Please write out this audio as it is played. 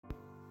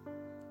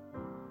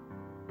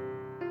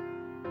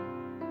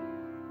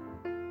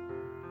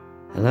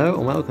Hello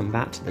and welcome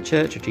back to the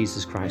Church of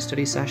Jesus Christ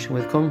study session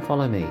with Come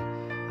Follow Me.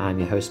 I'm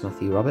your host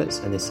Matthew Roberts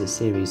and this is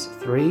Series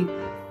 3,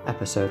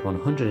 Episode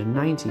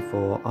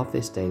 194 of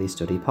this daily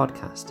study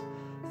podcast.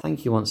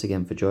 Thank you once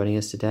again for joining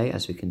us today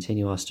as we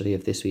continue our study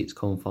of this week's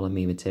Come Follow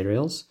Me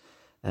materials,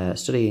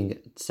 studying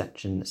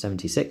section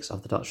 76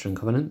 of the Doctrine and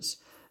Covenants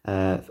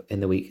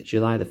in the week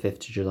July the 5th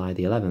to July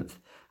the 11th.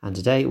 And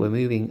today we're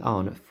moving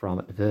on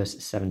from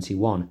verse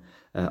 71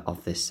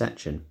 of this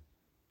section.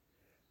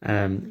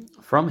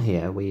 From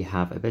here we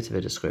have a bit of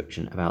a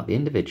description about the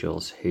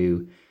individuals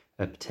who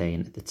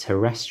obtain the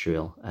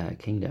terrestrial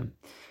kingdom.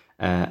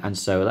 And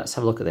so let's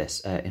have a look at this.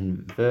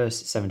 In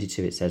verse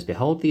 72 it says,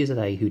 "Behold, these are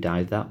they who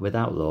died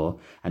without law,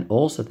 and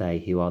also they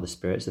who are the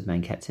spirits of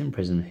men kept in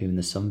prison, whom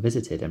the Son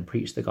visited and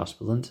preached the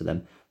gospel unto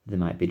them, that they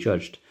might be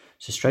judged."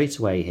 So straight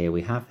away here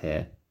we have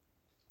here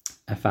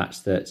a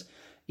fact that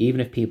even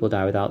if people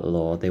die without the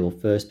law, they will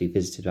first be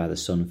visited by the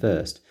Son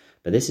first.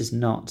 But this is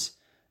not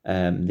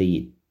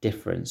the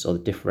difference or the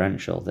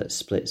differential that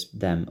splits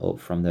them up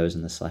from those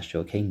in the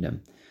celestial kingdom.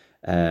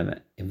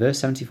 In verse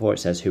 74 it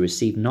says, "Who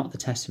received not the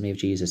testimony of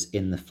Jesus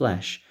in the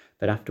flesh,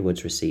 but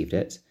afterwards received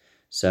it."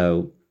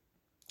 So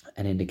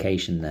an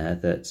indication there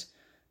that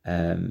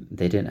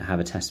they didn't have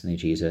a testimony of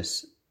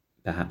Jesus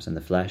perhaps in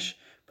the flesh,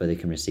 but they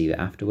can receive it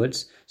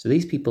afterwards. So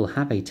these people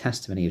have a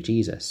testimony of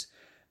Jesus.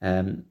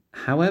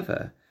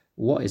 However,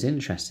 what is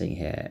interesting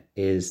here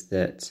is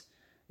that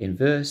in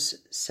verse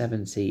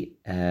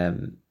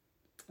 79,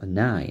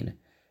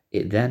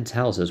 it then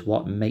tells us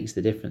what makes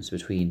the difference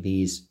between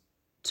these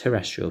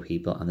terrestrial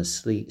people and the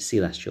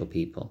celestial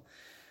people,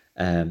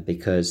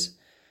 because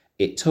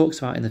it talks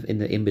about in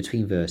the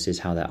in-between verses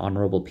how they're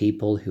honourable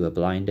people who are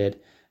blinded.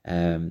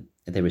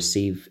 They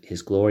receive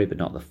his glory but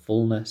not the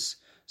fullness.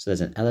 So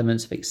there's an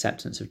element of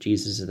acceptance of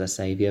Jesus as their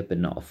saviour but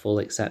not a full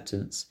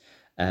acceptance.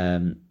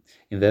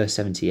 In verse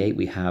 78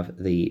 we have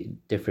the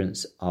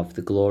difference of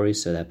the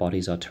glories, so their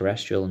bodies are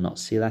terrestrial and not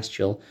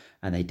celestial,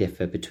 and they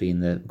differ between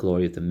the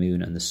glory of the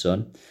moon and the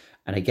sun.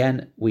 And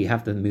again, we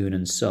have the moon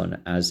and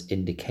sun as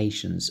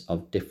indications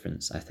of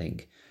difference, I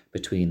think,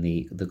 between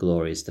the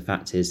glories. The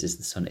fact is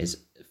the sun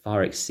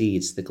far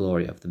exceeds the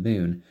glory of the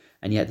moon,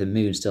 and yet the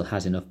moon still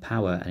has enough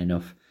power and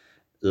enough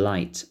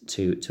light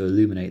to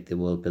illuminate the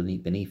world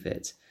beneath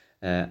it.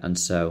 And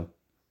so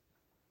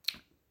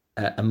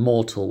a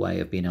mortal way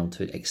of being able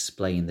to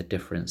explain the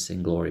difference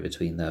in glory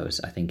between those,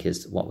 I think,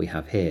 is what we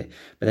have here.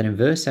 But then in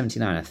verse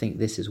 79, I think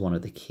this is one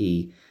of the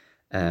key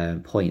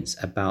points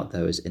about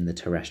those in the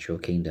terrestrial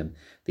kingdom.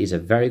 These are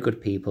very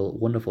good people,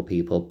 wonderful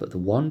people, but the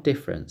one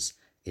difference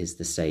is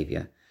the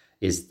Saviour,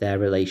 is their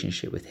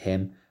relationship with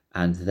him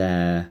and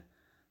their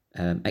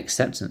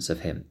acceptance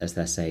of him as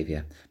their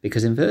Saviour.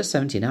 Because in verse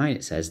 79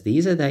 it says,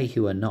 "These are they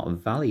who are not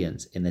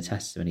valiant in the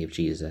testimony of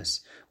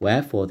Jesus,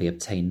 wherefore they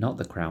obtain not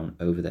the crown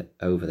over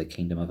the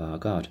kingdom of our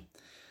God."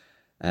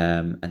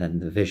 And then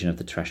the vision of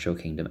the terrestrial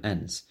kingdom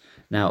ends.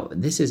 Now,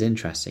 this is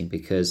interesting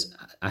because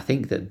I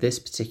think that this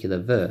particular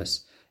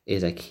verse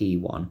is a key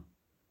one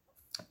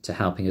to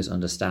helping us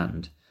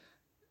understand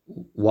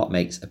what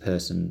makes a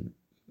person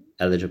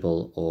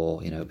eligible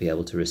or, be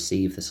able to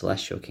receive the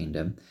celestial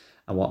kingdom,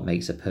 and what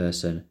makes a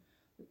person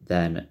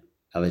then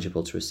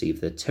eligible to receive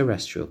the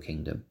terrestrial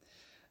kingdom.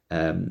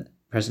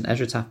 President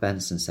Ezra Taft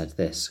Benson said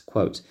this,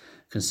 quote,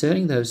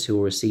 "Concerning those who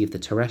will receive the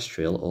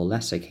terrestrial or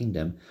lesser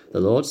kingdom,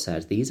 the Lord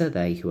said, These are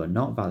they who are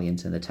not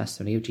valiant in the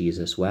testimony of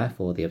Jesus,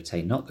 wherefore they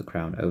obtain not the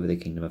crown over the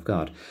kingdom of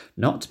God.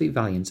 Not to be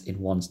valiant in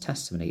one's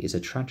testimony is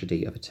a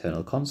tragedy of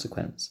eternal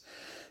consequence.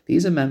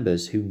 These are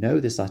members who know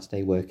this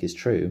latter-day work is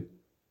true,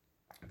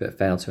 but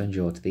fail to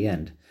endure to the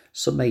end.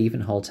 Some may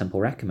even hold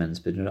temple recommends,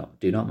 but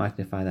do not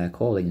magnify their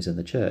callings in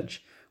the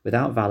church.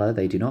 Without valour,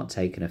 they do not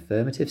take an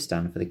affirmative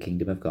stand for the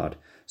kingdom of God.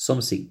 Some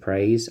seek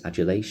praise,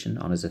 adulation,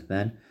 honours of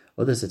men.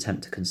 Others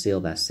attempt to conceal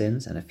their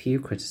sins, and a few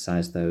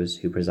criticise those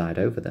who preside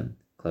over them."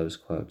 Close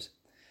quote.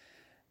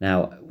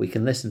 Now, we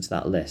can listen to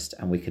that list,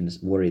 and we can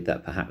worry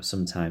that perhaps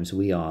sometimes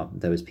we are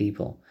those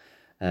people,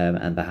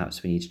 and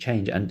perhaps we need to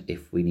change. And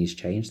if we need to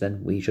change,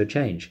 then we should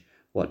change.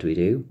 What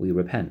do? We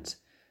repent.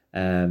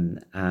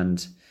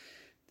 And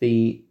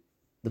the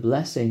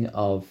blessing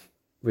of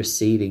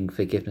receiving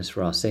forgiveness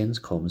for our sins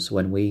comes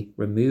when we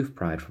remove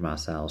pride from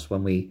ourselves,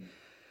 when we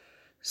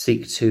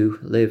seek to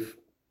live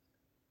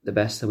the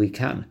best that we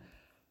can,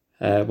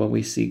 when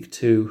we seek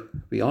to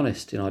be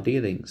honest in our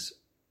dealings,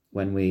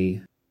 when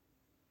we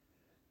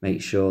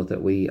make sure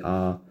that we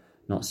are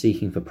not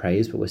seeking for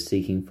praise, but we're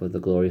seeking for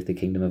the glory of the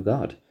kingdom of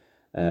God,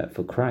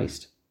 for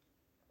Christ.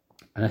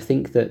 And I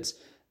think that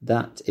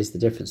is the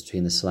difference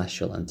between the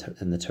celestial and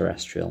the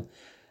terrestrial.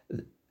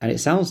 And it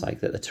sounds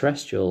like that the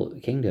terrestrial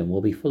kingdom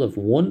will be full of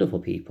wonderful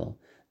people.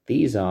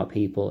 These are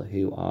people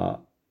who are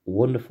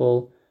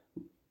wonderful,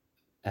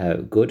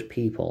 good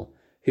people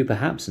who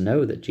perhaps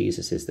know that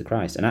Jesus is the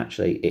Christ. And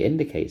actually, it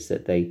indicates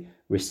that they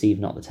received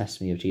not the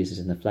testimony of Jesus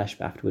in the flesh,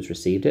 but afterwards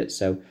received it.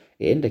 So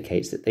it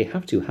indicates that they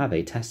have to have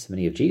a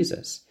testimony of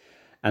Jesus.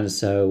 And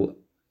so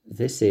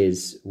this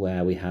is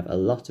where we have a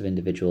lot of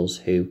individuals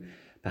who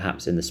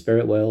perhaps in the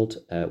spirit world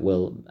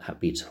will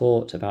be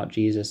taught about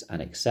Jesus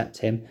and accept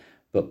him,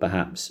 but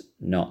perhaps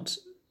not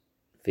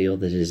feel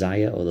the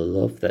desire or the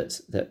love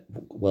that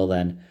will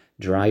then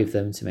drive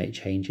them to make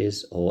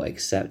changes or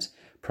accept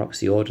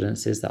proxy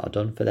ordinances that are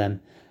done for them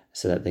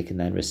so that they can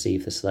then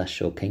receive the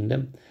celestial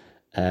kingdom.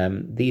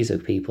 These are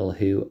people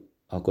who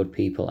are good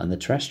people, and the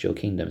terrestrial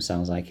kingdom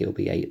sounds like it will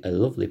be a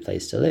lovely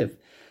place to live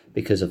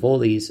because of all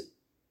these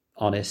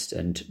honest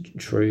and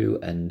true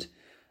and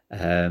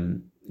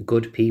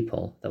good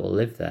people that will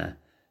live there.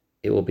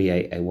 It will be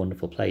a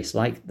wonderful place,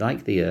 like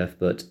the earth,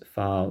 but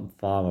far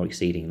more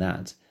exceeding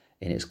that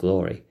in its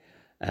glory.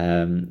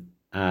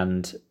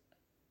 And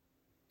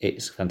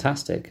it's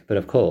fantastic. But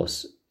of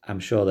course, I'm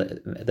sure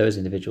that those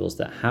individuals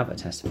that have a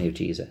testimony of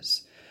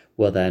Jesus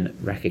will then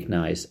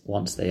recognize,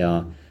 once they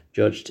are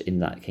judged in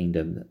that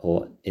kingdom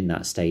or in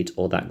that state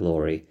or that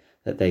glory,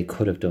 that they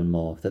could have done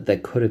more, that there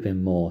could have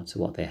been more to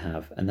what they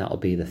have. And that will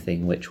be the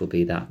thing which will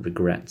be that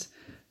regret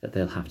that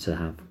they'll have to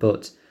have.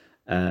 But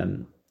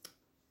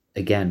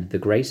again, the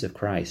grace of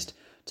Christ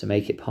to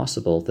make it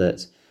possible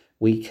that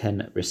we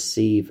can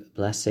receive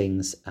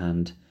blessings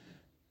and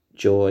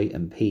joy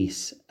and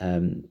peace,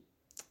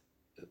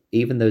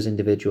 even those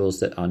individuals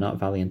that are not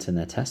valiant in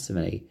their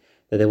testimony,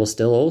 that they will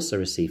still also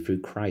receive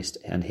through Christ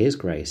and his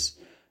grace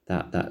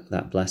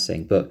that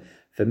blessing. But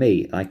for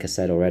me, like I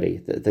said already,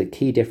 the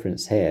key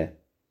difference here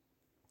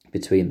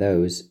between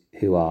those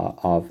who are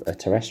of a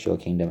terrestrial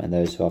kingdom and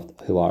those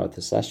who are of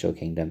the celestial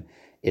kingdom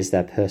is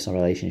their personal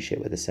relationship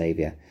with the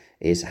Saviour,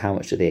 is how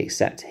much do they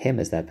accept him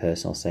as their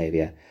personal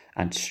Saviour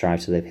and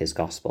strive to live his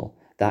gospel.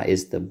 That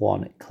is the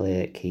one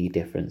clear key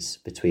difference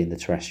between the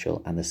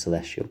terrestrial and the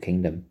celestial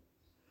kingdom.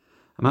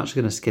 I'm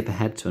actually going to skip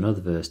ahead to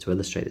another verse to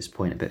illustrate this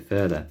point a bit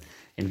further.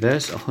 In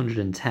verse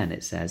 110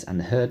 it says,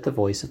 "And heard the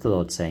voice of the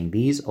Lord saying,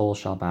 These all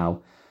shall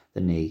bow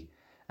the knee,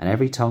 and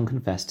every tongue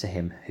confess to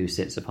him who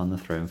sits upon the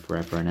throne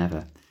forever and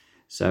ever."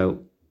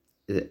 So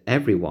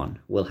everyone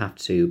will have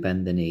to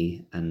bend the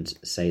knee and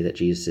say that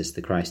Jesus is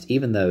the Christ,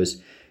 even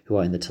those who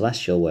are in the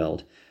celestial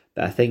world.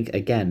 But I think,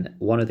 again,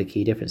 one of the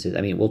key differences,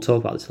 we'll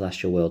talk about the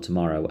celestial world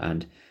tomorrow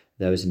and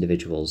those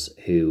individuals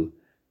who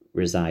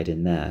reside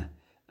in there,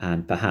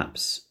 and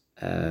perhaps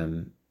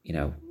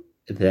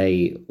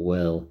they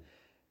will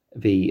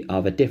be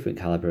of a different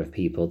caliber of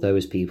people,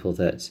 those people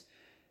that,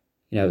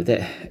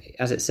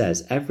 as it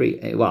says, I'm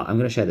going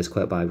to share this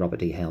quote by Robert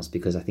D. Hales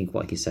because I think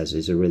what he says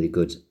is a really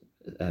good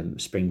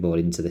springboard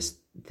into this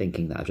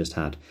thinking that I've just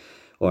had,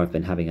 or I've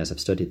been having as I've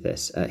studied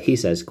this. He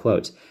says,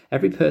 quote,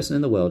 "Every person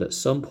in the world at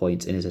some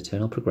point in his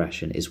eternal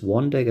progression is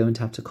one day going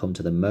to have to come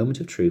to the moment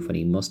of truth when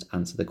he must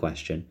answer the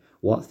question,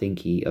 'What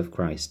think ye of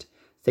Christ?'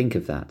 Think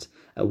of that.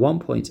 At one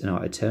point in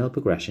our eternal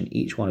progression,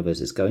 each one of us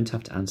is going to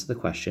have to answer the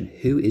question,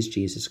 'Who is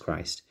Jesus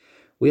Christ?'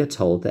 We are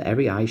told that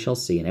every eye shall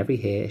see and every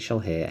ear shall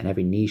hear and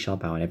every knee shall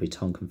bow and every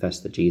tongue confess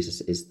that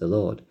Jesus is the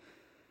Lord.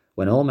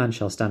 When all men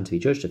shall stand to be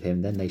judged of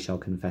him, then they shall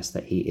confess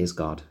that he is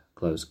God."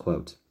 Close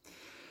quote.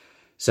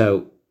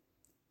 So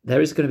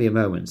there is going to be a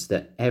moment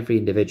that every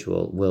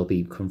individual will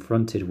be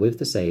confronted with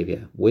the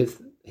Saviour,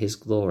 with his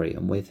glory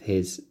and with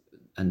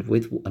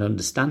an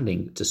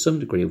understanding to some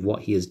degree of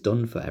what he has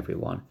done for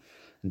everyone.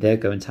 And they're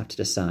going to have to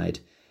decide,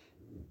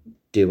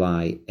 do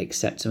I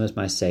accept him as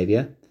my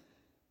Saviour?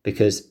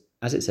 Because,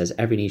 as it says,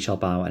 every knee shall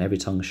bow and every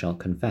tongue shall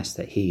confess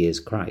that he is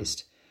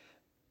Christ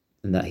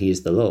and that he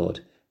is the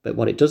Lord. But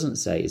what it doesn't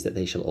say is that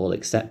they shall all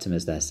accept him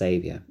as their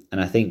Saviour.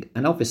 And I think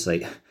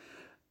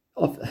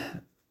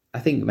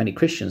many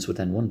Christians would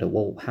then wonder,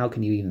 well, how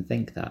can you even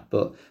think that?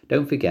 But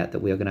don't forget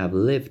that we are going to have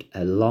lived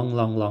a long,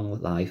 long, long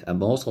life, a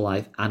mortal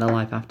life and a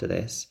life after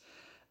this.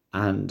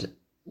 And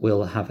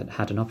we'll have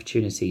had an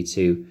opportunity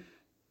to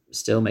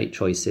still make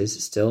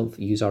choices, still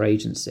use our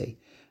agency.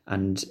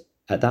 And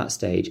at that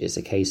stage, it's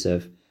a case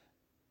of,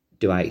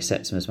 do I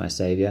accept him as my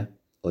Saviour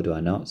or do I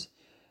not?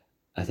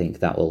 I think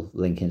that will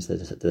link into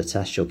the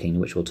celestial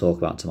kingdom, which we'll talk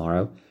about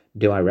tomorrow.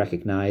 Do I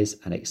recognise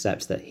and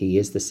accept that he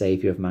is the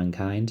Saviour of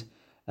mankind?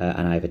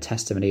 And I have a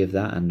testimony of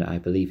that, and I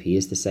believe he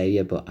is the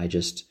Saviour, but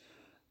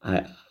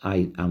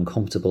I am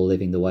comfortable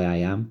living the way I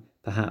am,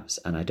 perhaps,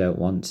 and I don't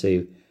want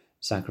to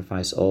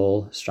sacrifice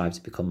all, strive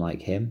to become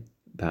like him.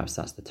 Perhaps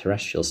that's the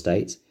terrestrial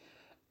state.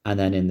 And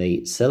then in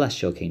the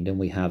celestial kingdom,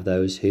 we have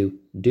those who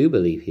do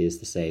believe he is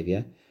the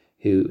Saviour,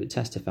 who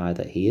testify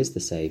that he is the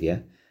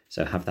Saviour,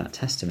 so have that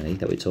testimony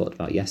that we talked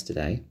about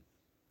yesterday.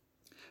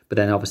 But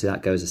then obviously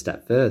that goes a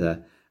step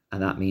further,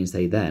 and that means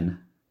they then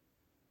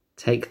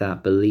take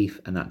that belief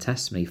and that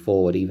testimony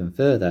forward even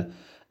further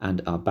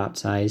and are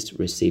baptized,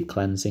 receive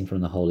cleansing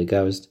from the Holy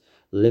Ghost,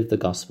 live the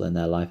gospel in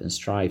their life and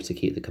strive to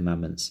keep the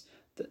commandments.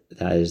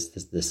 That is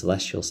the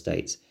celestial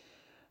state.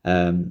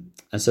 And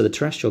so the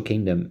terrestrial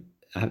kingdom,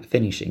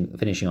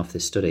 finishing off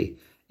this study,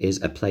 is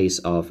a place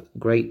of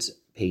great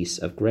peace,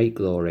 of great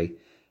glory,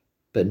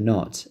 but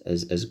not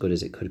as good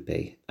as it could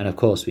be. And of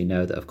course, we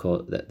know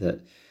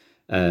that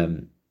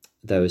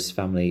those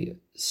family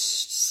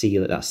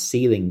that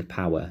sealing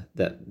power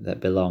that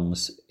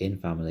belongs in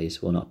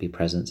families will not be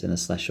present in the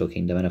celestial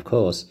kingdom. And of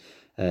course,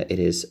 it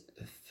is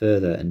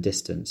further and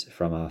distant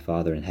from our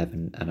Father in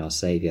heaven and our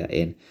Saviour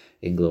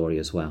in glory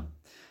as well.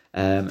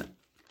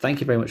 Thank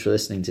you very much for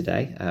listening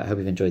today. I hope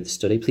you've enjoyed the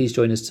study. Please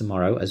join us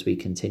tomorrow as we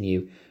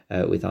continue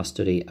with our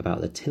study about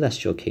the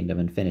Telestial Kingdom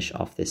and finish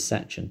off this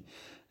section.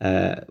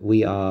 I've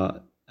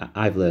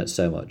learned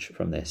so much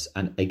from this.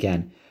 And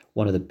again,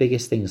 one of the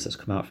biggest things that's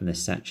come out from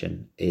this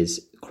section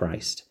is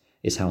Christ,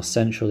 is how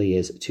central he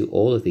is to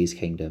all of these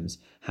kingdoms,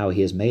 how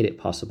he has made it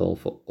possible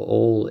for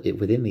all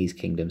within these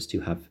kingdoms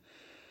to have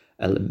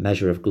a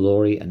measure of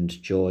glory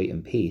and joy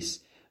and peace,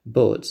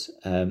 but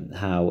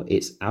how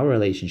it's our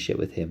relationship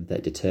with him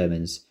that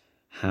determines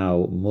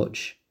how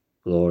much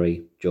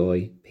glory,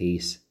 joy,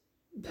 peace,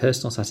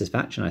 personal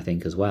satisfaction, I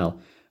think, as well,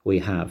 we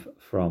have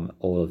from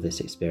all of this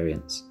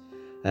experience.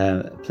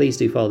 Please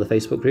do follow the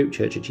Facebook group,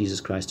 Church of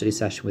Jesus Christ Study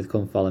Session with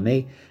Come Follow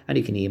Me, and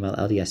you can email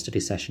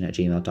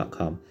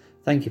ldsstudysession@gmail.com.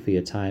 Thank you for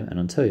your time, and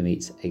until we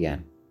meet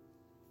again.